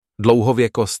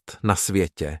Dlouhověkost na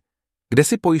světě. Kde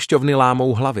si pojišťovny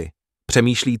lámou hlavy?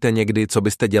 Přemýšlíte někdy, co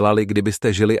byste dělali,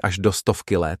 kdybyste žili až do 100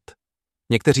 let?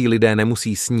 Někteří lidé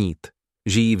nemusí snít.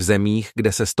 Žijí v zemích,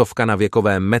 kde se stovka na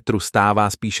věkovém metru stává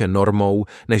spíše normou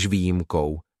než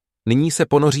výjimkou. Nyní se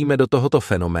ponoříme do tohoto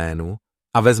fenoménu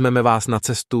a vezmeme vás na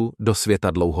cestu do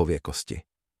světa dlouhověkosti.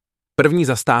 První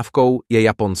zastávkou je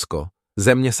Japonsko,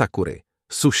 země sakury,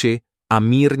 suši a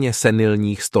mírně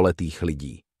senilních stoletých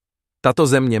lidí. Tato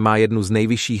země má jednu z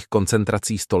nejvyšších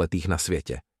koncentrací stoletých na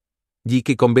světě.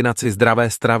 Díky kombinaci zdravé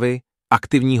stravy,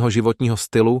 aktivního životního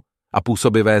stylu a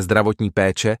působivé zdravotní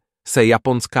péče se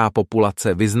japonská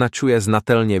populace vyznačuje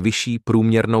znatelně vyšší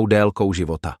průměrnou délkou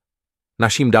života.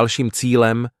 Naším dalším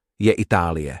cílem je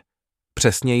Itálie.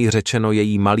 Přesněji řečeno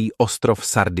její malý ostrov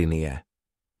Sardinie.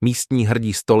 Místní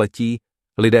hrdí století,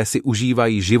 lidé si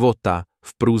užívají života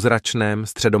v průzračném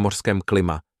středomořském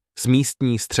klima s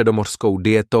místní středomořskou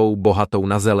dietou bohatou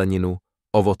na zeleninu,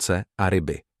 ovoce a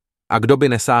ryby. A kdo by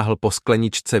nesáhl po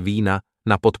skleničce vína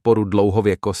na podporu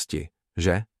dlouhověkosti,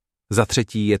 že? Za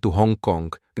třetí je tu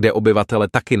Hongkong, kde obyvatele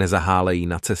taky nezahálejí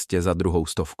na cestě za druhou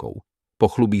 100.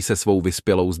 Pochlubí se svou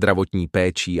vyspělou zdravotní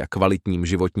péčí a kvalitním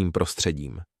životním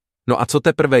prostředím. No a co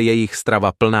teprve jejich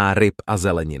strava plná ryb a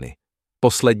zeleniny?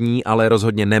 Poslední, ale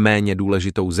rozhodně neméně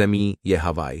důležitou zemí je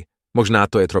Havaj. Možná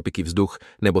to je tropický vzduch,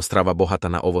 nebo strava bohata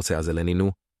na ovoce a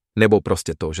zeleninu, nebo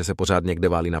prostě to, že se pořád někde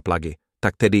válí na plagy.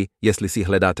 Tak tedy, jestli si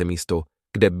hledáte místo,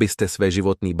 kde byste své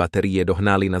životní baterie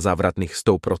dohnali na závratných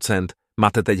 100%,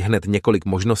 máte teď hned několik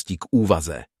možností k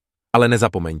úvaze. Ale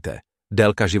nezapomeňte,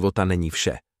 délka života není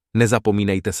vše.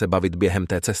 Nezapomínejte se bavit během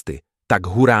té cesty. Tak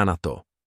hurá na to!